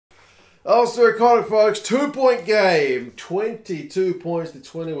Ulster Connacht, folks, 2-point game. 22 points to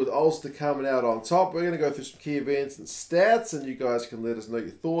 20 with Ulster coming out on top. We're going to go through some key events and stats, and you guys can let us know your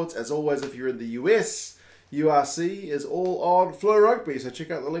thoughts. As always, if you're in the US, URC is all on Flow Rugby, so check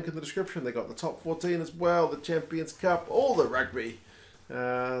out the link in the description. They got the top 14 as well, the Champions Cup, all the rugby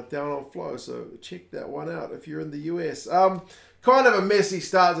down on Flow, so check that one out if you're in the US. Kind of a messy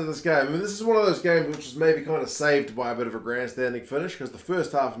start to this game. I mean, this is one of those games which was maybe kind of saved by a bit of a grandstanding finish, because the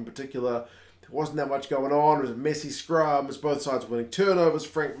first half in particular, there wasn't that much going on. It was a messy scrum. It was both sides winning turnovers.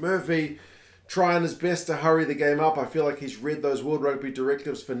 Frank Murphy trying his best to hurry the game up. I feel like he's read those World Rugby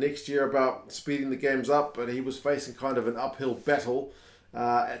directives for next year about speeding the games up, but he was facing kind of an uphill battle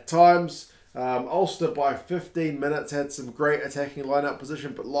at times. Ulster by 15 minutes had some great attacking line-out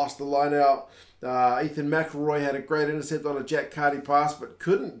position, but lost the line-out. Ethan McElroy had a great intercept on a Jack Carty pass, but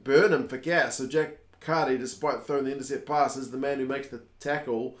couldn't burn him for gas. So Jack Carty, despite throwing the intercept pass, is the man who makes the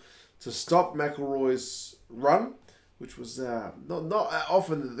tackle to stop McElroy's run, which was not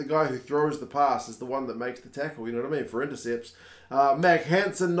often the guy who throws the pass is the one that makes the tackle, you know what I mean, for intercepts. Mac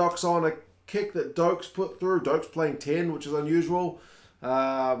Hansen knocks on a kick that Dokes put through. Dokes playing 10, which is unusual.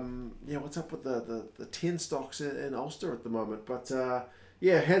 Yeah, what's up with the 10 stocks in Ulster at the moment? But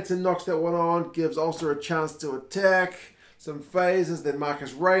yeah, Hansen knocks that one on, gives Ulster a chance to attack. Some phases, then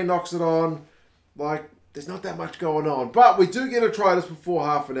Marcus Ray knocks it on. Like, there's not that much going on. But we do get a try just before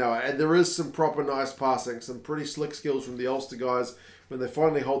half an hour, and there is some proper nice passing, some pretty slick skills from the Ulster guys. When they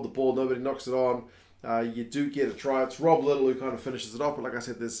finally hold the ball, nobody knocks it on. You do get a try. It's Rob Little who kind of finishes it off, but like I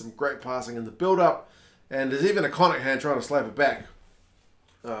said, there's some great passing in the build-up, and there's even a Connacht hand trying to slap it back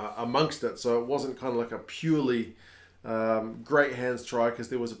amongst it, so it wasn't kind of like a purely great hands try, because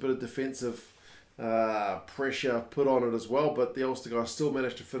there was a bit of defensive pressure put on it as well, but the Ulster guys still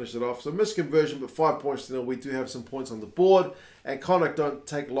managed to finish it off. So misconversion, but 5 points to 0. We do have some points on the board, and Connacht don't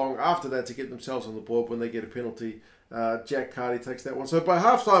take long after that to get themselves on the board when they get a penalty. Jack Carty takes that one. So by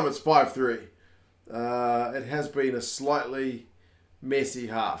halftime it's 5-3. It has been a slightly messy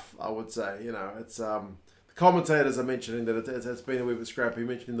half, I would say. You know, it's commentators are mentioning that it's been a wee bit scrappy,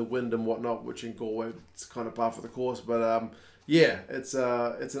 mentioning the wind and whatnot, which in Galway it's kind of par for the course. But yeah, it's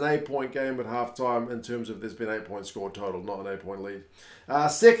an 8-point game at halftime in terms of there's been 8 points scored total, not an 8-point lead.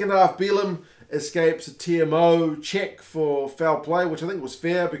 Second half, Beelum escapes a TMO check for foul play, which I think was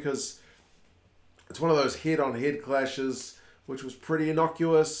fair because it's one of those head-on-head clashes, which was pretty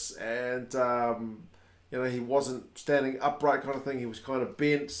innocuous, and you know, he wasn't standing upright kind of thing. He was kind of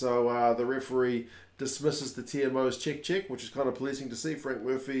bent, so the referee dismisses the TMO's check, which is kind of pleasing to see. Frank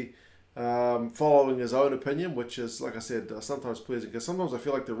Murphy following his own opinion, which is, like I said, sometimes pleasing, because sometimes I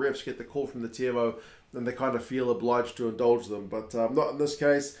feel like the refs get the call from the TMO and they kind of feel obliged to indulge them, but not in this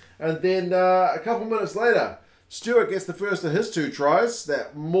case. And then a couple minutes later, Stewart gets the first of his 2 tries.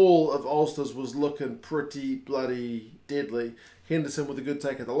 That maul of Ulster's was looking pretty bloody deadly. Henderson with a good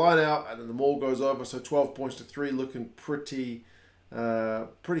take at the line out, and then the maul goes over, so 12 points to 3, looking pretty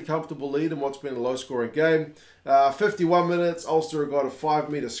comfortable lead in what's been a low-scoring game. 51 minutes, Ulster got a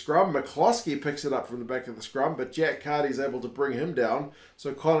 5-metre scrum. McCloskey picks it up from the back of the scrum, but Jack Carty's able to bring him down,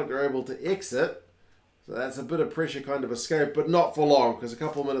 so Connacht are able to exit. So that's a bit of pressure kind of escape, but not for long, because a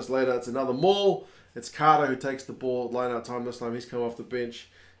couple of minutes later, it's another maul. It's Carter who takes the ball at line-out time. This time he's come off the bench,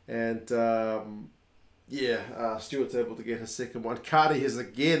 and Stewart's able to get his second one. Carty is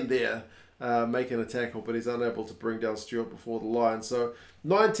again there, making a tackle, but he's unable to bring down Stewart before the line. So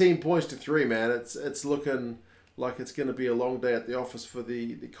 19 points to 3, man. It's looking like it's going to be a long day at the office for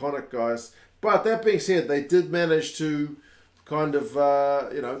the Connacht guys. But that being said, they did manage to kind of,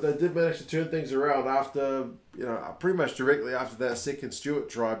 they did manage to turn things around after, pretty much directly after that second Stewart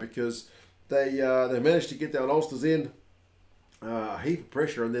try, because they managed to get down Ulster's end, heap of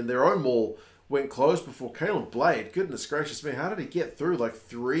pressure, and then their own maul went close before Caleb Blade. Goodness gracious me, how did he get through? Like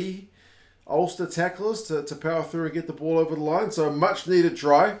 3 Ulster tacklers to power through and get the ball over the line. So much needed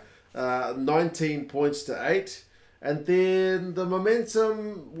try. 19 points to 8. And then the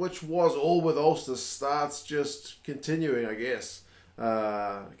momentum, which was all with Ulster, starts just continuing, I guess.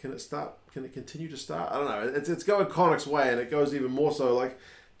 Can it continue to start? I don't know. It's going Connacht's way, and it goes even more so. Like,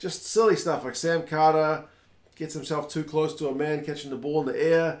 just silly stuff like Sam Carter gets himself too close to a man catching the ball in the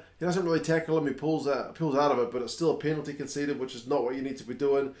air. He doesn't really tackle him. He pulls out of it, but it's still a penalty conceded, which is not what you need to be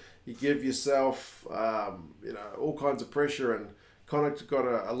doing. You give yourself, all kinds of pressure, and Connacht got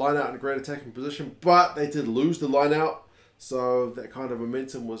a line out in a great attacking position, but they did lose the line out, so that kind of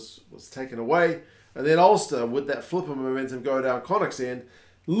momentum was taken away. And then Ulster, with that flip of momentum go down Connacht's end,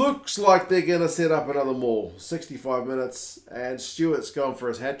 looks like they're going to set up another maul. 65 minutes, and Stewart's going for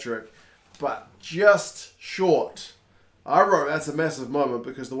his hat-trick, but just short I wrote that's a massive moment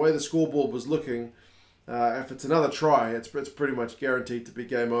because the way the scoreboard was looking, if it's another try, it's pretty much guaranteed to be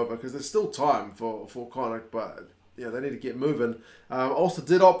game over because there's still time for Connacht, but yeah, they need to get moving. Ulster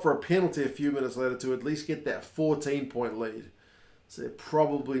did opt for a penalty a few minutes later to at least get that 14-point lead. So they're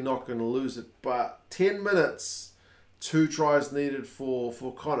probably not going to lose it. But 10 minutes, 2 tries needed for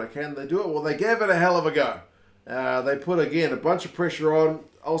Connacht. Can they do it? Well, they gave it a hell of a go. They put, again, a bunch of pressure on.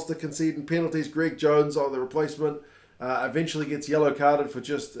 Ulster conceding penalties. Greg Jones on the replacement. Eventually gets yellow carded for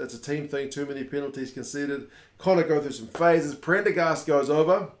just, it's a team thing, too many penalties conceded. Connacht go through some phases. Prendergast goes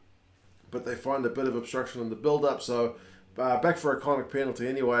over, but they find a bit of obstruction in the build-up. So back for a Connacht penalty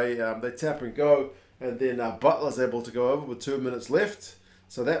anyway. They tap and go. And then Butler's able to go over with 2 minutes left.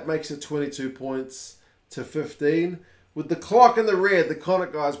 So that makes it 22 points to 15. With the clock in the red, the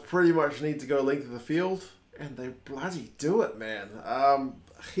Connacht guys pretty much need to go length of the field. And they bloody do it, man.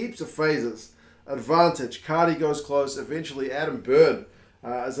 Heaps of phases. Advantage. Cardi goes close. Eventually, Adam Byrne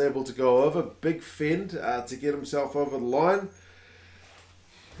is able to go over. Big fend to get himself over the line.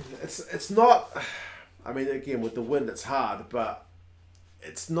 It's not... I mean, again, with the wind, it's hard. But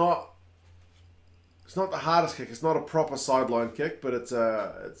it's not... It's not the hardest kick. It's not a proper sideline kick, but it's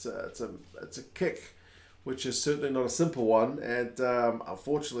a kick, which is certainly not a simple one. And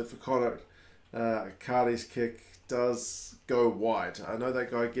unfortunately for Connacht, Cardi's kick does go wide. I know that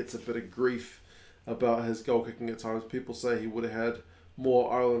guy gets a bit of grief about his goal kicking at times. People say he would have had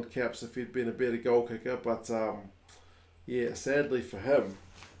more Ireland caps if he'd been a better goal kicker. But yeah, sadly for him,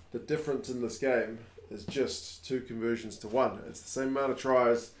 the difference in this game is just 2 conversions to 1. It's the same amount of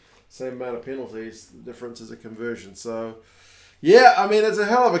tries. Same amount of penalties. The difference is a conversion. So, yeah, I mean, it's a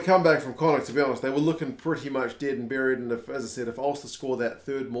hell of a comeback from Connacht, to be honest. They were looking pretty much dead and buried. And if, as I said, if Ulster scored that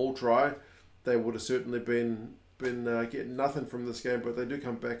 3rd maul try, they would have certainly been getting nothing from this game. But they do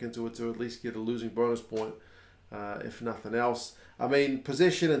come back into it to at least get a losing bonus point, if nothing else. I mean,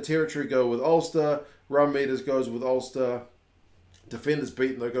 possession and territory go with Ulster. Run meters goes with Ulster. Defenders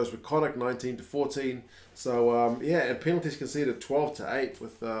beaten, though, goes with Connacht 19-14. So, yeah, and penalties conceded 12-8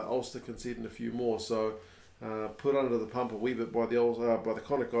 with Ulster conceding a few more. So, put under the pump a wee bit by the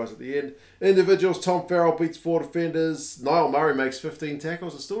Connacht guys at the end. Individuals, Tom Farrell beats 4 defenders. Niall Murray makes 15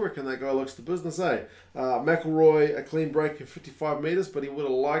 tackles. I still reckon that guy looks the business, eh? McElroy, a clean break in 55 metres, but he would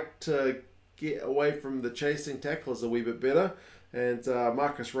have liked to get away from the chasing tacklers a wee bit better. And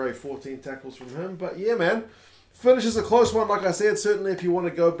Marcus Ray, 14 tackles from him. But, yeah, man. Finish is a close one, like I said. Certainly, if you want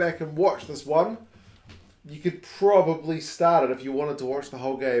to go back and watch this one, you could probably start it if you wanted to watch the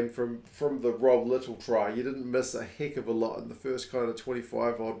whole game from the Rob Little try. You didn't miss a heck of a lot in the first kind of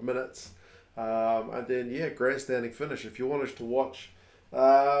 25-odd minutes. And then, yeah, grandstanding finish. If you wanted to watch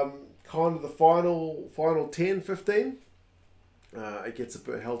kind of the final 10, 15, it gets a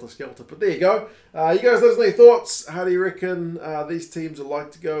bit helter-skelter. But there you go. You guys, let us know your thoughts. How do you reckon these teams are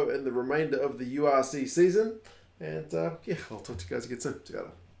like to go in the remainder of the URC season? And, yeah, I'll talk to you guys again soon. See you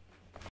later.